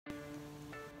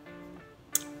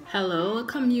Hello,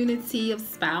 community of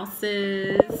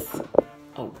spouses.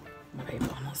 Oh, my paper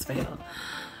almost fell.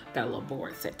 Got a little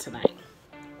board set tonight.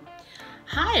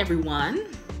 Hi, everyone.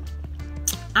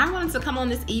 I wanted to come on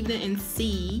this evening and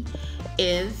see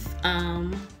if I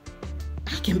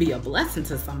can be a blessing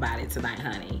to somebody tonight,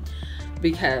 honey,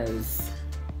 because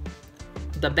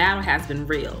the battle has been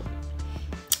real.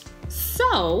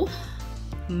 So,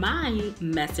 my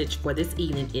message for this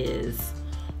evening is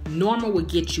normal will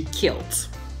get you killed.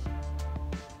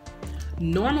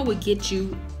 Normal will get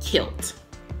you killed.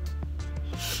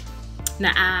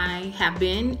 Now, I have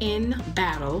been in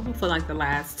battle for like the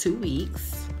last 2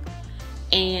 weeks.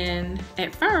 And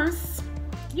at first,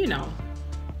 you know,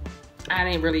 I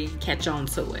didn't really catch on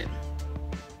to it.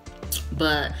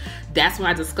 But that's when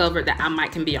I discovered that I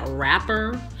can be a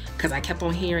rapper, because I kept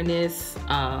on hearing this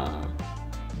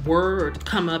word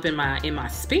come up in my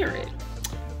spirit.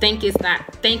 Think it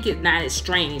not as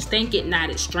strange. Think it not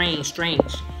as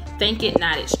strange. Think it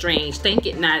not as strange. Think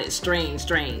it not as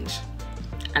strange.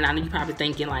 And I know you're probably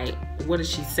thinking, like, what is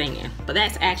she singing? But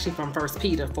that's actually from 1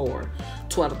 Peter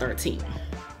 4:12-13.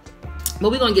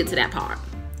 But we're going to get to that part.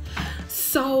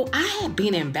 So I had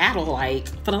been in battle, like,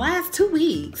 for the last 2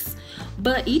 weeks.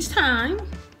 But each time,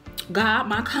 God,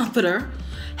 my comforter,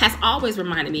 has always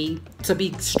reminded me to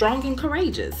be strong and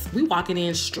courageous. We walking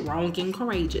in strong and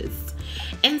courageous.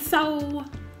 And so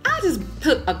I just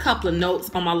put a couple of notes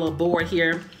on my little board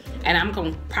here. And I'm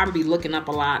going to probably be looking up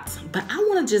a lot. But I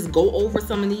want to just go over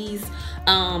some of these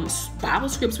Bible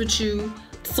scripts with you,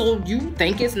 so you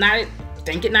think it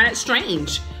not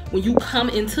strange when you come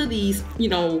into these, you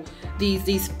know,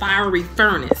 these fiery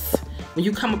furnace, when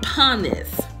you come upon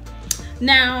this.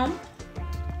 Now,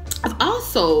 I've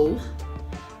also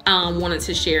wanted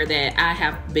to share that I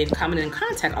have been coming in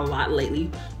contact a lot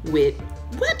lately with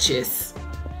witches.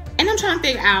 And I'm trying to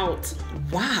figure out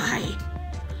why.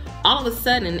 All of a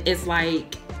sudden, it's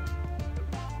like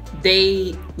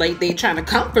they trying to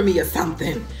come for me or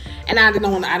something, and I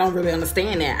don't really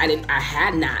understand that. I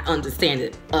had not understand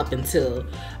it up until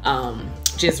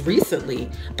just recently,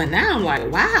 but now I'm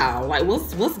like, wow, like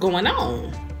what's going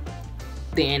on?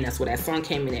 Then that's where that song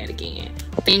came in at again.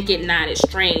 Think it not as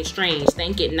strange.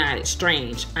 Think it not as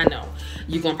strange. I know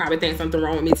you're gonna probably think something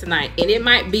wrong with me tonight, and it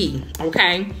might be,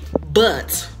 okay,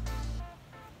 but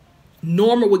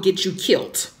normal will get you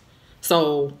killed.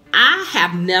 So I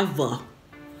have never,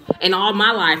 in all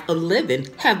my life of living,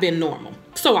 have been normal.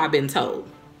 So I've been told.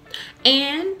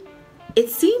 And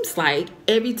it seems like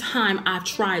every time I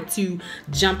try to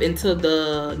jump into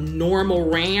the normal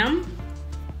realm,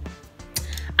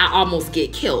 I almost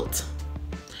get killed.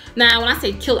 Now, when I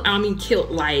say killed, I don't mean killed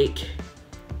like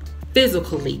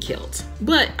physically killed.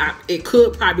 But it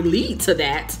could probably lead to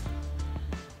that.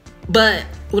 But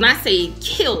when I say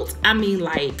killed, I mean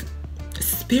like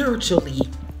spiritually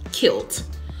killed.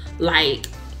 Like,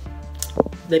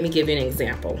 let me give you an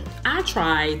example. I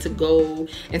try to go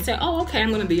and say, oh, okay, I'm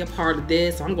going to be a part of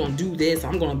this. Or I'm going to do this. Or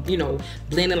I'm going to, you know,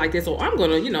 blend it like this. Or I'm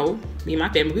going to, you know, me and my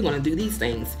family, we're going to do these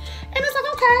things. And it's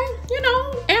like, okay, you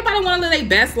know, everybody want to live their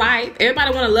best life.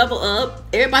 Everybody want to level up.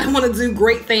 Everybody want to do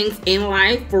great things in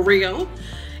life, for real.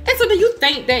 And so do you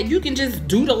think that you can just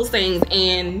do those things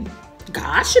and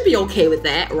God should be okay with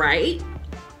that, right?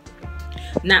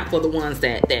 Not for the ones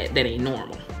that ain't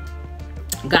normal.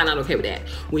 God not okay with that.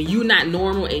 When you not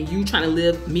normal and you trying to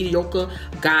live mediocre,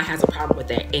 God has a problem with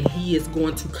that, and he is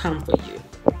going to come for you.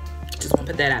 Just want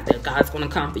to put that out there. God's going to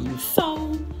come for you.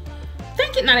 So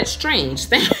think it not as strange.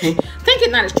 Think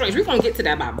it not as strange. We're going to get to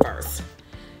that by verse.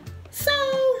 So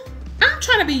I'm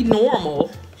trying to be normal,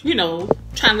 you know,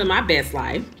 trying to live my best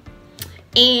life.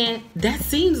 And that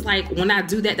seems like when I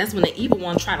do that, that's when the evil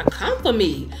one try to come for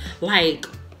me. Like,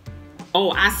 oh,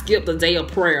 I skipped a day of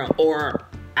prayer, or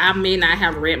I may not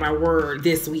have read my word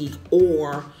this week,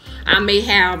 or I may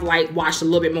have like watched a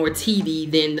little bit more TV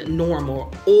than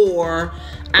normal, or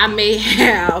I may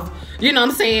have, you know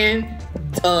what I'm saying,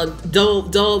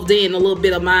 dove in a little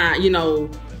bit of my, you know,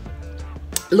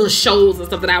 little shows and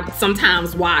stuff that I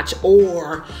sometimes watch,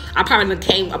 or I probably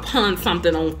came upon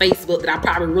something on Facebook that I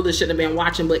probably really shouldn't have been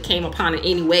watching, but came upon it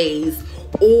anyways,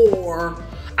 or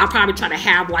I probably try to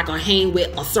have like a hang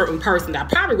with a certain person that I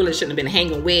probably really shouldn't have been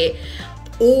hanging with,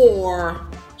 or,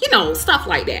 you know, stuff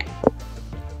like that.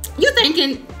 You're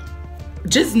thinking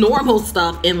just normal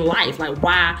stuff in life, like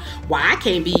why I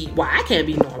can't be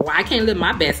normal, why I can't live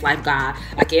my best life, God,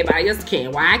 like everybody else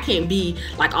can, why I can't be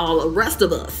like all the rest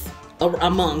of us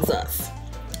amongst us.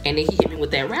 And then he hit me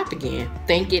with that rap again.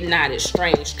 Think it not as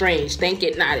strange. Think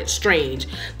it not as strange.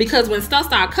 Because when stuff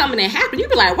start coming and happening, you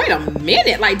be like, wait a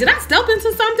minute. Like, did I step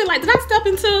into something? Like, did I step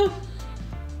into...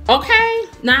 Okay?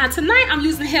 Now, tonight I'm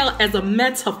using hell as a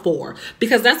metaphor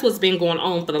because that's what's been going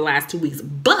on for the last 2 weeks.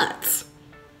 But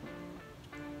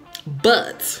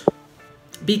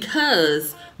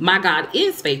because my God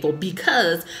is faithful,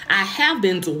 because I have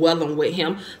been dwelling with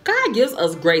him, God gives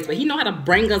us grace, but he knows how to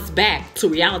bring us back to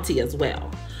reality as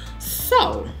well.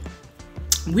 So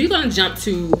we're going to jump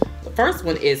to the first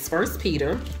one is 1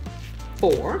 Peter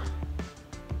 4.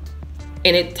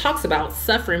 And it talks about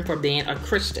suffering for being a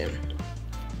Christian.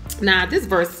 Now, this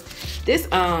verse, this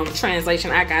translation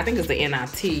I got, I think it's the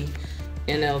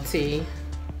NLT,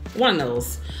 one of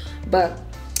those. But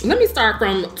let me start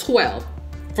from 12.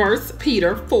 1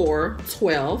 Peter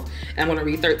 4:12. And I'm going to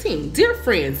read 13. Dear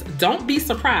friends, don't be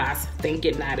surprised. Think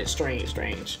it not as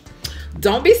strange.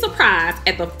 Don't be surprised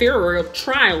at the fiery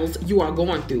trials you are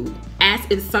going through, as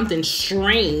if something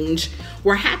strange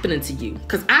were happening to you.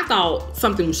 Because I thought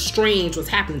something strange was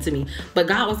happening to me. But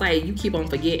God was like, you keep on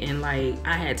forgetting. Like,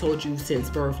 I had told you since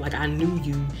birth. Like, I knew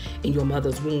you in your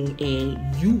mother's womb.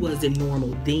 And you wasn't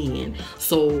normal then.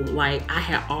 So, like, I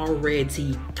had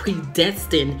already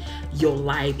predestined your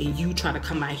life. And you try to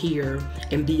come out here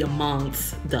and be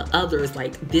amongst the others.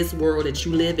 Like, this world that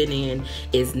you living in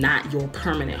is not your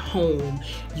permanent home.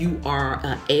 You are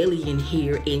an alien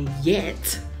here. And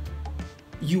yet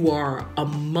you are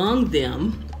among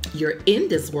them. You're in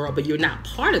this world, but you're not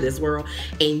part of this world.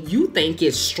 And you think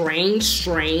it's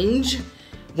strange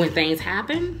when things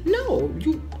happen. No,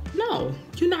 you're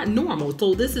not normal.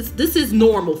 So this is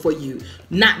normal for you,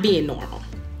 not being normal.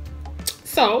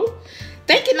 So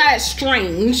thinking that it's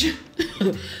strange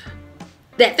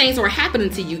that things are happening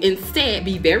to you. Instead,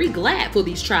 be very glad for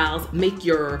these trials. Make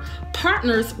your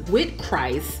partners with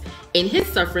Christ in his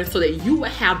suffering so that you will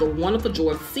have the wonderful joy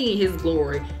of seeing his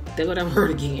glory. That's what I've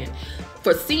heard again.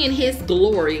 For seeing his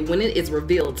glory when it is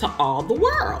revealed to all the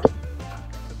world.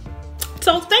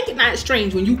 So think it not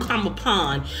strange when you come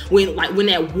upon, when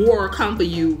that war come for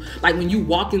you, like when you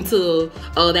walk into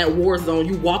that war zone,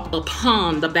 you walk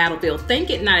upon the battlefield. Think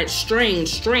it not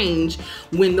strange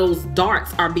when those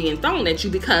darts are being thrown at you,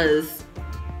 because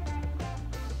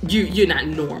you're not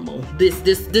normal. These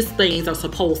things are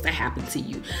supposed to happen to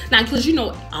you. Now, because a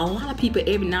lot of people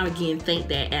every now and again think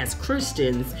that as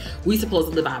Christians, we supposed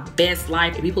to live our best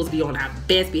life, and we supposed to be on our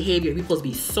best behavior, we supposed to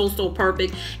be so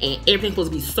perfect, and everything's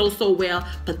supposed to be so well.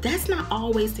 But that's not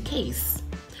always the case.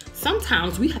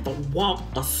 Sometimes we have to walk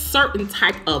a certain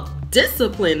type of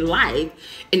disciplined life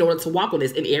in order to walk on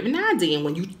this. And every now and then,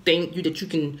 when you think that you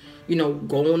can,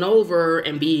 go on over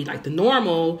and be like the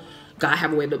normal, God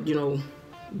have a way to,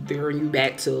 bring you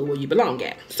back to where you belong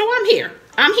at. So I'm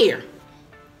here.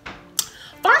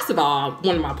 First of all,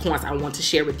 one of my points I want to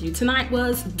share with you tonight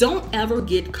was don't ever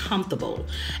get comfortable.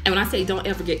 And when I say don't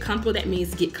ever get comfortable, that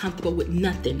means get comfortable with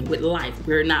nothing, with life.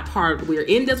 We're in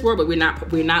this world, but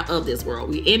we're not of this world.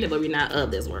 We're in it, but we're not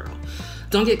of this world.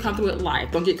 Don't get comfortable with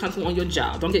life. Don't get comfortable on your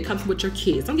job. Don't get comfortable with your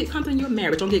kids. Don't get comfortable in your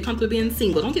marriage. Don't get comfortable being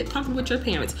single. Don't get comfortable with your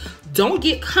parents. Don't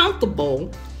get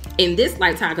comfortable in this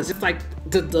lifetime, because just like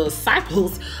the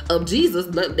disciples of Jesus,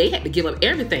 they had to give up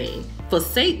everything,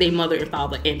 forsake their mother and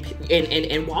father,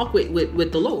 and walk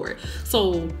with the Lord.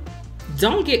 So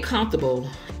don't get comfortable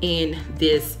in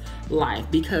this life,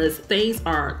 because things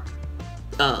are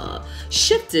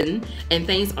shifting and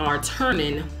things are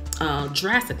turning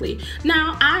drastically.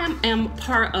 Now, I am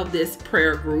part of this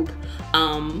prayer group,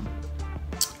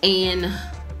 and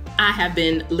I have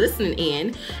been listening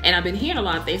in, and I've been hearing a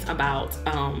lot of things about,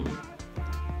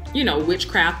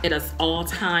 witchcraft at an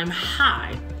all-time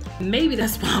high. Maybe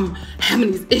that's why I'm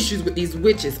having these issues with these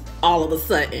witches all of a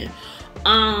sudden.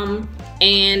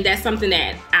 And that's something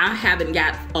that I haven't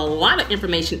got a lot of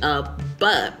information of,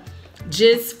 but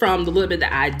just from the little bit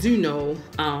that I do know,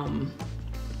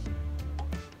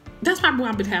 that's probably why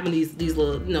I've been having these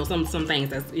little, some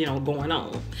things that's, going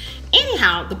on.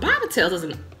 Anyhow, the Bible tells us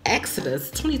in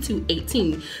Exodus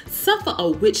 22:18, suffer a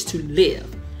witch to live.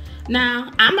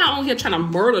 Now, I'm not on here trying to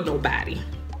murder nobody,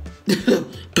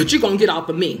 but you're going to get off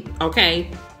of me, okay?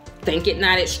 Think it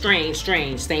not it strange.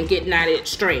 Think it not it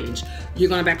strange. You're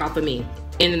going to back off of me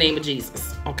in the name of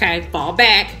Jesus, okay? Fall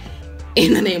back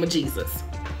in the name of Jesus.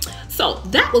 So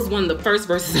that was one of the first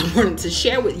verses I wanted to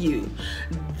share with you.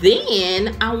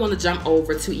 Then I want to jump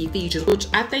over to Ephesians, which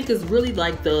I think is really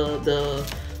like the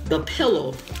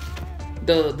pillow,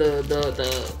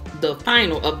 the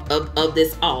final of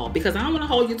this all, because I don't want to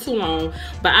hold you too long,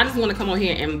 but I just want to come on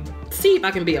here and see if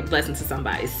I can be a blessing to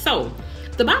somebody. So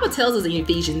the Bible tells us in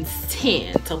Ephesians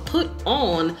 10 to put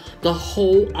on the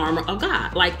whole armor of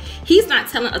God. Like, he's not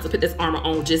telling us to put this armor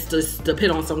on just to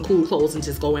put on some cool clothes and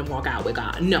just go and walk out with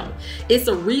God. No, it's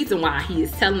a reason why he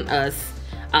is telling us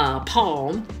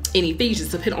Paul in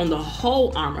Ephesians to put on the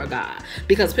whole armor of God,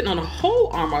 because putting on the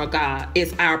whole armor of God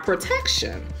is our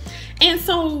protection. And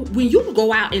so when you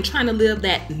go out and trying to live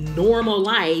that normal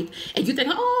life and you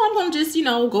think, oh, I'm going to just,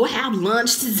 go have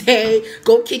lunch today,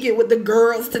 go kick it with the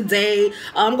girls today,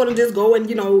 I'm going to just go and,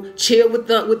 chill with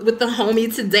the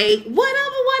homie today,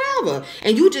 whatever.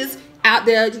 And you just out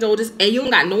there, and you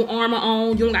don't got no armor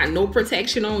on, you don't got no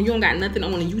protection on, you don't got nothing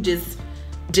on, and you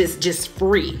just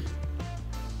free.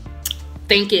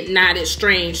 Think it not as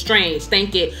strange.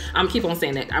 Think it, I'm keep on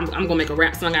saying that. I'm going to make a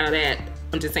rap song out of that.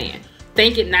 I'm just saying.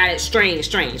 Think it not as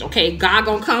strange. Okay, God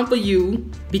gonna come for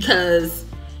you because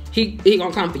he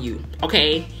gonna come for you.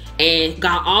 Okay, and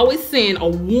God always send a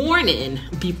warning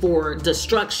before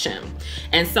destruction.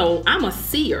 And so I'm a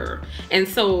seer, and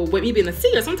so with me being a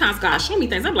seer, sometimes God show me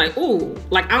things. I'm like, ooh,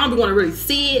 like I don't want to really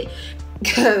see it,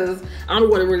 because I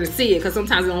don't want to really see it, because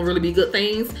sometimes it don't really be good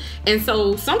things. And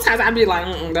so sometimes I'd be like,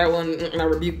 that one, I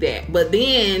rebuke that. But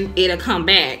then it'll come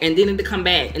back, and then it'll come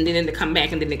back, and then it'll come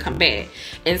back, and then it'll come back.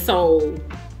 And so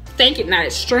think it not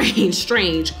as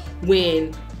strange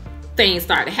when things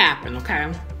start to happen,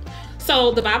 okay?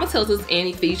 So the Bible tells us in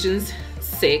Ephesians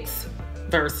 6,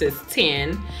 verses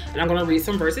 10, and I'm going to read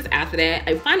some verses after that.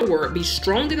 A final word: be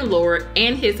strong in the Lord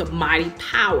and his mighty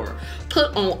power.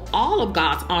 Put on all of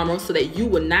God's armor so that you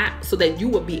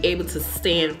will be able to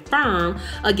stand firm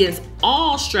against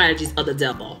all strategies of the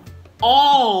devil.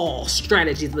 All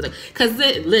strategies of the devil. Because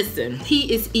listen,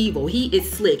 he is evil, he is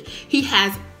slick, he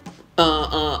has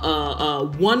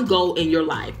one goal in your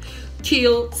life: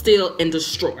 kill, steal, and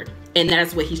destroy. And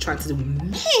that's what he's trying to do.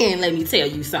 Man, let me tell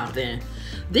you something.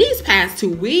 These past 2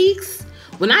 weeks,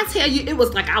 when I tell you, it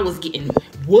was like I was getting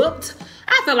whooped.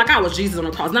 I felt like I was Jesus on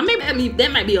the cross. Now maybe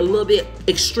that might be a little bit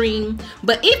extreme,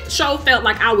 but it sure felt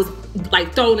like I was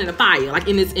like thrown in the fire, like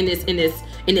in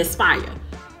this fire.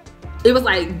 It was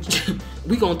like,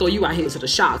 we gonna throw you out here to the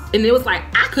shock. And it was like,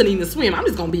 I couldn't even swim. I'm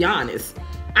just gonna be honest.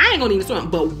 I ain't gonna even swim.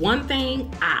 But one thing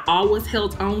I always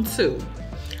held on to,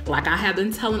 like I have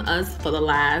been telling us for the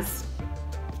last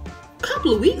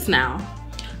couple of weeks now,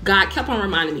 God kept on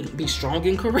reminding me, be strong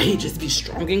and courageous, be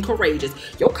strong and courageous.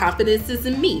 Your confidence is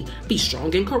in me. Be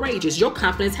strong and courageous. Your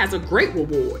confidence has a great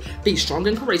reward. Be strong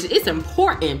and courageous. It's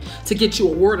important to get you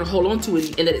a word and hold on to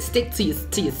it and let it stick to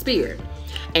your spirit.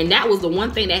 And that was the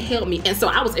one thing that helped me. And so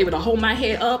I was able to hold my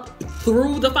head up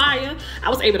through the fire. I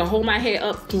was able to hold my head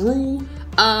up through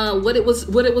what it was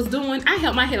doing. I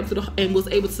held my head up and was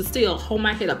able to still hold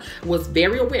my head up. Was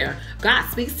very aware. God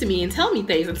speaks to me and tell me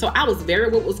things, and so I was very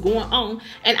aware what was going on.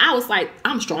 And I was like,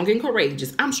 I'm strong and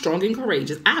courageous. I'm strong and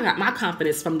courageous. I got my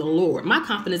confidence from the Lord. My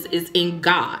confidence is in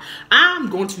God. I'm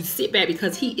going to sit back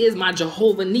because he is my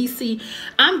Jehovah Nissi.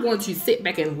 I'm going to sit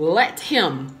back and let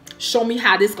him show me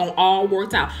how this gonna all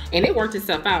work out. And it worked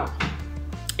itself out.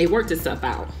 It worked itself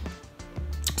out.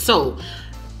 So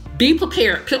be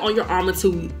prepared. Put on your armor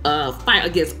to fight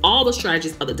against all the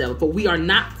strategies of the devil. But we are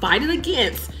not fighting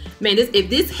against, man.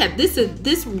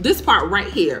 This part right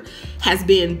here has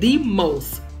been the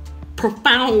most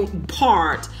profound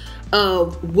part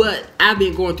of what I've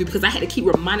been going through, because I had to keep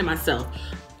reminding myself,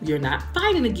 you're not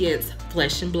fighting against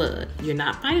flesh and blood. You're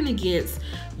not fighting against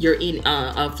your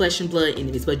flesh and blood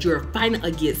enemies, but you're fighting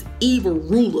against evil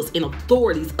rulers and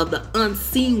authorities of the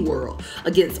unseen world,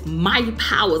 against mighty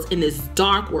powers in this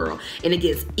dark world, and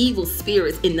against evil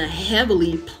spirits in the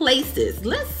heavenly places.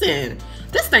 Listen,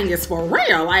 this thing is for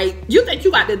real. Like, you think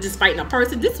you out there just fighting a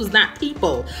person? This was not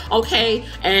people, okay?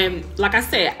 And like I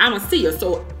said, I'm a seer,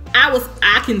 so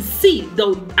I can see,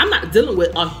 though I'm not dealing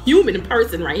with a human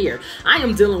person right here. I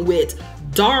am dealing with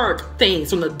dark things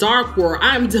from the dark world.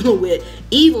 I'm dealing with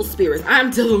evil spirits.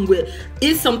 I'm dealing with,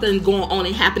 is something going on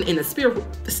and happening in the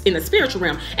spiritual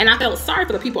realm. And I felt sorry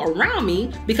for the people around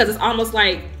me, because it's almost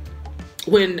like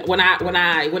when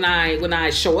I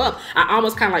show up, I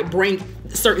almost kind of like bring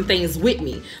certain things with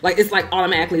me. Like, it's like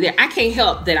automatically there. I can't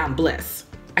help that I'm blessed.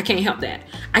 I can't help that.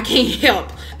 I can't help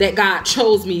that God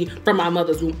chose me from my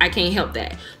mother's womb. I can't help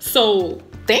that. So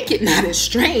think it not as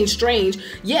strange.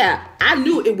 Yeah, I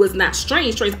knew it was not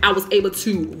strange. I was able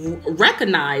to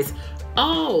recognize,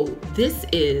 oh, this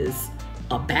is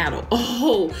a battle.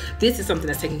 Oh, this is something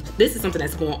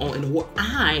that's going on in war.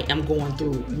 I am going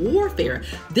through warfare.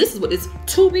 This is what it's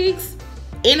 2 weeks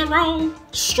in a row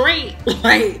straight.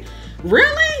 Like,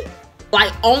 really?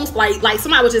 Like, almost like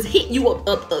somebody was just hitting you up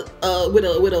with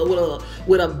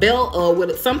a belt or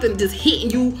with something, just hitting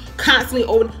you constantly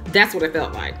over. That's what it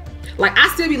felt like. Like, I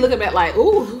still be looking back like,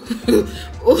 ooh,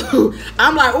 ooh.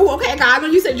 I'm like, ooh, okay, God, I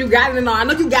know you said you got it and all. I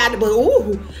know you got it, but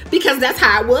ooh, because that's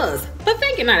how it was. But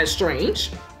think it not as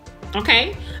strange.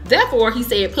 Okay? Therefore, he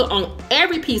said, put on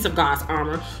every piece of God's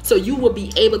armor so you will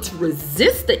be able to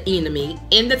resist the enemy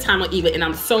in the time of evil. And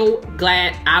I'm so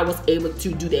glad I was able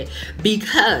to do that,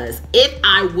 because if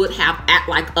I would have act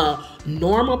like a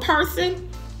normal person,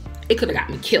 it could have got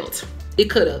me killed. It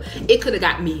could have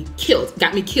got me killed.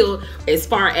 Got me killed as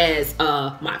far as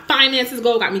my finances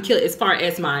go. Got me killed as far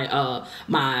as my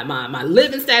my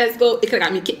living status go. It could have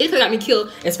got me. It could have got me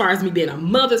killed as far as me being a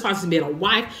mother, as far as me being a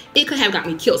wife. It could have got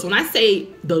me killed. So when I say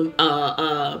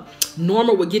the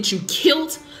normal would get you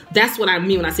killed, that's what I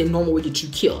mean when I say normal will get you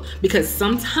killed. Because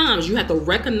sometimes you have to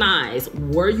recognize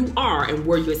where you are and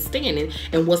where you're standing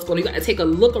and what's going on. You got to take a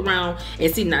look around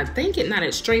and see, not thinking, not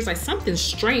that strange, like something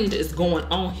strange is going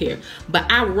on here. But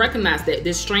I recognize that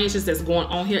this strangeness that's going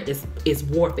on here is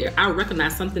warfare. I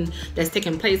recognize something that's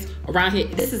taking place around here.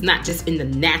 This is not just in the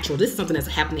natural. This is something that's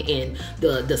happening in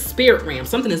the spirit realm.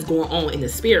 Something is going on in the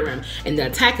spirit realm, and the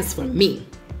attack is from me.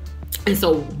 And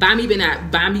so by me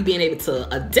being able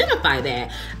to identify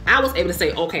that, I was able to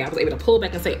say, okay, I was able to pull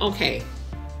back and say, okay,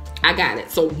 I got it.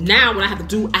 So now what I have to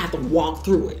do, I have to walk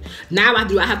through it. Now I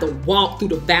have to walk through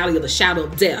the valley of the shadow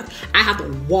of death. I have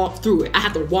to walk through it. I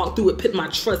have to walk through it, put my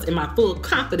trust and my full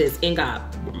confidence in God.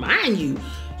 Remind you,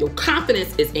 your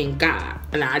confidence is in God.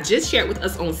 And I just shared with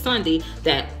us on Sunday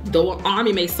that though an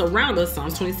army may surround us,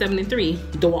 Psalms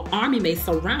 27:3, though an army may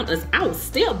surround us, I will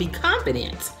still be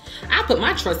confident. I put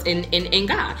my trust in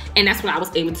God. And that's what I was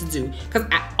able to do. Because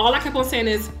all I kept on saying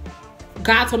is,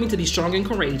 God told me to be strong and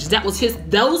courageous.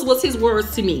 Those was his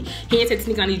words to me. He didn't say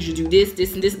to me, I need you to do this,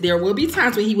 this, and this. There will be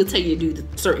times when he will tell you to do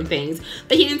certain things,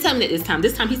 but he didn't tell me that this time.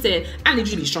 This time he said, I need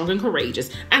you to be strong and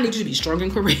courageous. I need you to be strong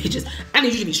and courageous. I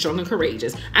need you to be strong and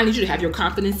courageous. I need you to have your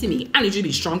confidence in me. I need you to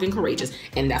be strong and courageous.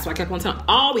 And that's why I kept on telling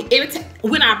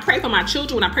when I pray for my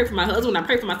children, when I pray for my husband, when I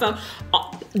pray for myself,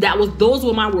 those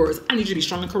were my words. I need you to be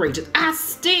strong and courageous. I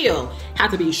still have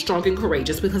to be strong and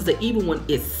courageous because the evil one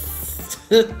is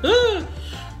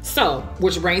so,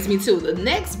 which brings me to the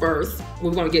next verse.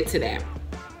 We're going to get to that.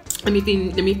 Let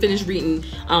me finish reading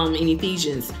in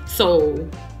Ephesians. So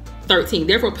 13,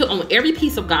 therefore put on every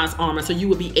piece of God's armor so you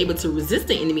will be able to resist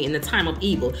the enemy in the time of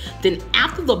evil. Then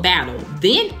after the battle,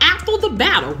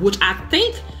 which I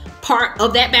think part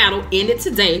of that battle ended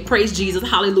today. Praise Jesus.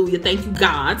 Hallelujah. Thank you,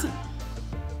 God.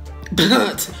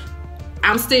 But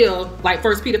I'm still, like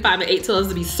 1 Peter 5:8 tells us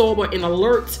to be sober and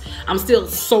alert. I'm still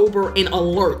sober and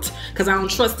alert because I don't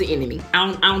trust the enemy.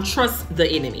 I don't trust the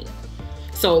enemy.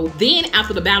 So then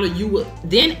after the battle, you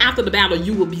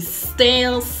will be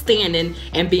still standing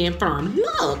and being firm.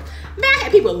 Look, man, I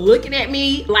had people looking at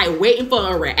me like waiting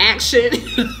for a reaction.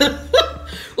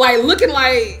 Like looking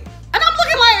like, and I'm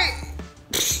looking like,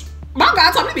 my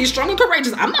God told me to be strong and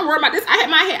courageous. I'm not worried about this.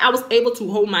 I was able to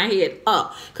hold my head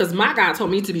up because my God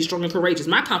told me to be strong and courageous.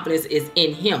 My confidence is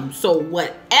in him. So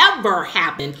whatever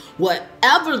happened,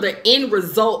 whatever the end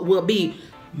result will be,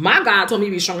 my God told me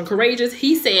to be strong and courageous.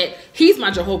 He said he's my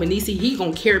Jehovah Nissi. He's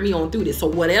going to carry me on through this. So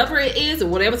whatever it is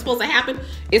and whatever's supposed to happen,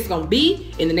 it's going to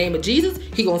be in the name of Jesus.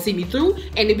 He's going to see me through,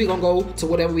 and then we're going to go to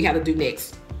whatever we have to do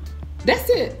next. That's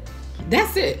it.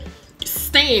 That's it.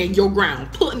 Stand your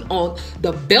ground, putting on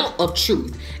the belt of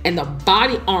truth and the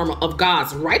body armor of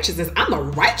God's righteousness. I'm the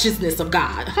righteousness of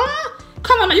God, huh?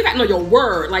 Come on, you got to know your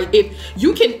word. Like if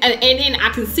you can, and then I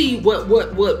can see what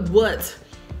was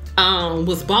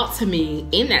brought to me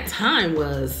in that time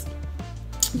was,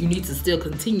 you need to still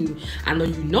continue. I know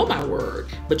you know my word,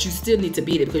 but you still need to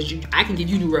be there because I can give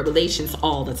you new revelations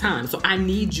all the time. So I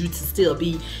need you to still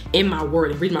be in my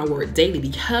word and read my word daily,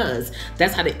 because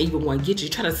that's how the evil one gets you.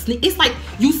 Try to sneak. It's like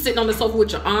you sitting on the sofa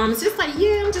with your arms, just like,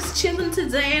 yeah, I'm just chilling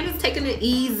today. I'm just taking it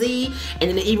easy. And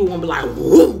then the evil one be like,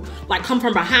 woo, like come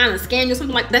from behind and scan you or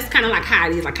something like that's kind of like how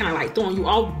it is, like kind of like throwing you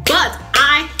off. But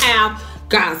I have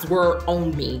God's word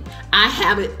on me. I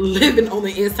have it living on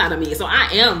the inside of me. So I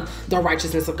am the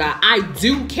righteousness of God. I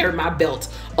do carry my belt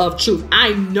of truth.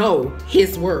 I know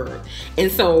his word.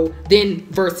 And so then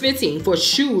verse 15, for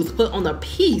shoes put on the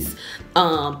peace,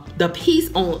 for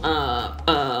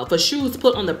shoes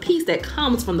put on the peace that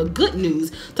comes from the good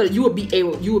news, so that you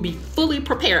will be fully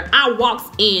prepared. I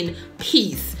walks in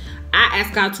peace. I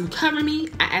ask God to cover me.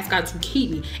 I ask God to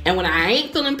keep me. And when I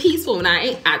ain't feeling peaceful,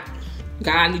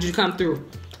 God, I need you to come through.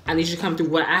 I need you to come through.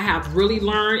 What I have really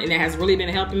learned, and it has really been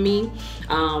helping me,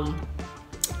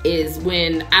 is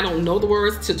when I don't know the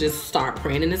words, to just start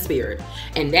praying in the spirit.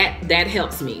 And that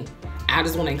helps me. I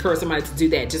just want to encourage somebody to do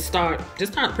that. Just start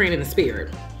praying in the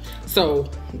spirit. So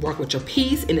work with your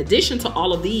peace. In addition to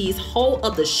all of these, hold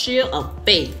up the shield of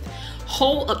faith.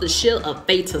 Hold up the shield of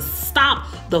faith to stop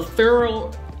the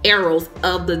feral arrows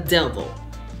of the devil.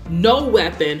 No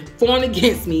weapon formed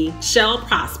against me shall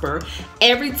prosper.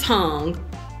 Every tongue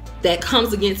that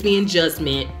comes against me in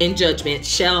judgment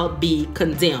shall be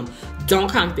condemned. Don't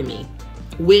come for me.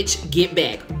 Witch, get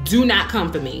back. Do not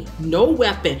come for me. No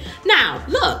weapon. Now,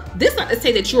 look, this is not to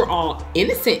say that you're all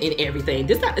innocent in everything.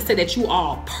 This is not to say that you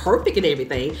all perfect in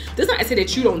everything. This is not to say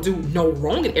that you don't do no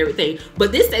wrong in everything.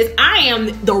 But this says, I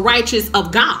am the righteous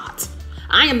of God.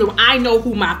 I know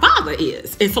who my Father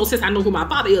is. And so since I know who my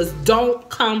Father is, don't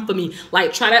come for me.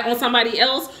 Like, try that on somebody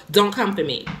else. Don't come for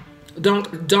me. Don't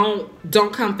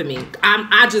come for me.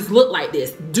 I just look like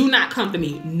this. Do not come for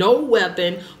me. No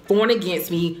weapon formed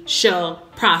against me shall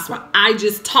prosper. I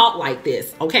just talk like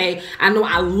this, okay? I know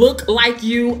I look like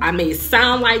you. I may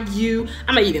sound like you.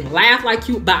 I may even laugh like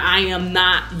you, but I am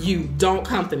not you. Don't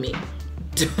come for me.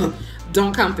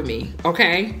 Don't come for me,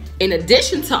 okay? In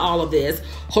addition to all of this,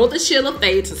 hold the shield of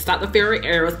faith to stop the fiery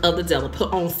arrows of the devil.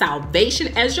 Put on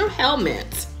salvation as your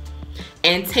helmet.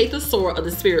 And take the sword of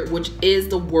the Spirit, which is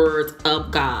the word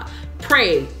of God.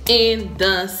 Pray in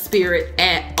the Spirit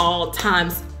at all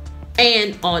times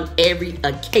and on every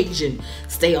occasion.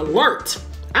 Stay alert.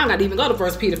 I'm not even going to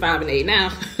 1 Peter 5 and 8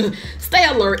 now. Stay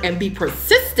alert and be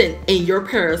persistent in your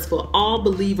prayers for all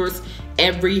believers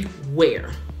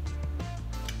everywhere.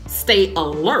 Stay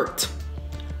alert.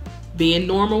 Being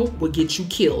normal will get you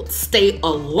killed. Stay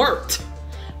alert.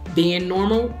 Being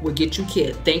normal will get you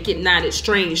killed. Think it not, it's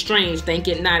strange. Think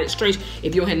it not, it's strange.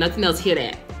 If you don't have nothing else, hear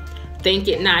that. Think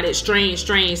it not, it's strange.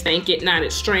 Think it not,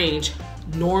 it's strange.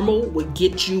 Normal will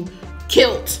get you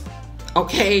killed.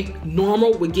 Okay?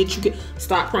 Normal will get you killed.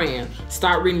 Stop praying.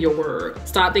 Start reading your word.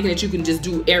 Stop thinking that you can just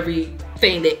do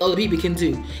everything that other people can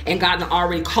do. And God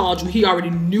already called you. He already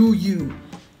knew you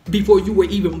before you were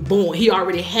even born. He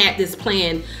already had this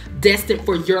plan destined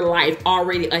for your life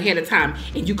already ahead of time,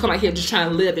 and you come out here just trying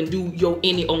to live and do your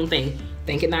any own thing.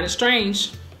 Think it not as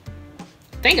strange.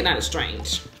 Think it not as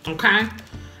strange. Okay?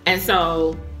 And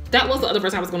so that was the other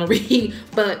verse I was going to read,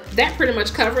 but that pretty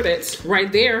much covered it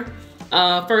right there.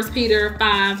 1 Peter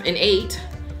 5 and 8,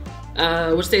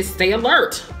 which says stay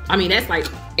alert. I mean, that's like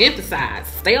emphasize.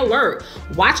 Stay alert.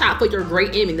 Watch out for your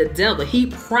great enemy, the devil. He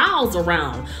prowls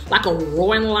around like a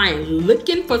roaring lion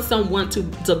looking for someone to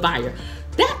devour.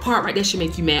 That part right there should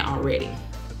make you mad already.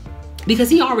 Because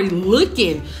he already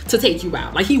looking to take you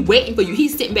out. Like he waiting for you.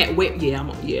 He's sitting back waiting.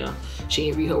 Yeah. She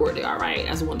ain't read her word there. All right.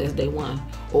 That's day one.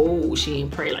 Oh, she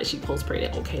ain't pray like she supposed to pray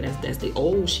that. Okay, that's the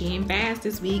oh, she ain't fast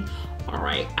this week. All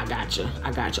right, I got you.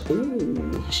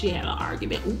 Ooh, she had an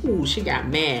argument. Ooh, she got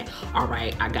mad. All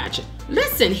right, I got you.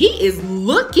 Listen, he is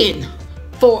looking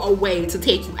for a way to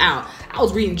take you out. I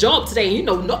was reading Job today. You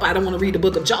know, nobody don't want to read the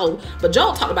book of Job, but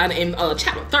Job talked about it in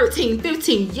chapter 13,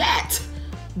 15. Yet,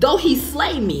 though he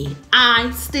slay me,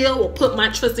 I still will put my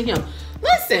trust in him.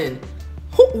 Listen,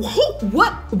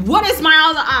 what is my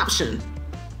other option?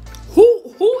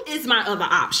 Who is my other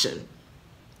option?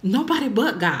 Nobody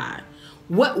but God.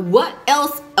 What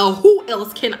else or who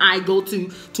else can I go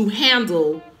to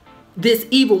handle this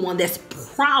evil one that's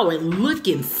prowling,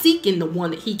 looking, seeking the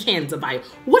one that he can devour?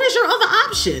 What is your other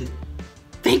option?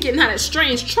 Think it not as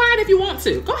strange. Try it if you want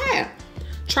to. Go ahead.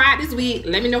 Try it this week.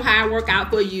 Let me know how it work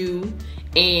out for you.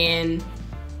 And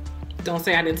don't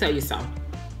say I didn't tell you so.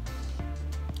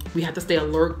 We have to stay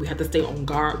alert. We have to stay on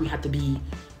guard. We have to be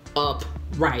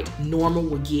upright. Normal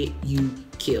will get you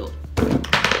killed.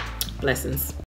 Blessings.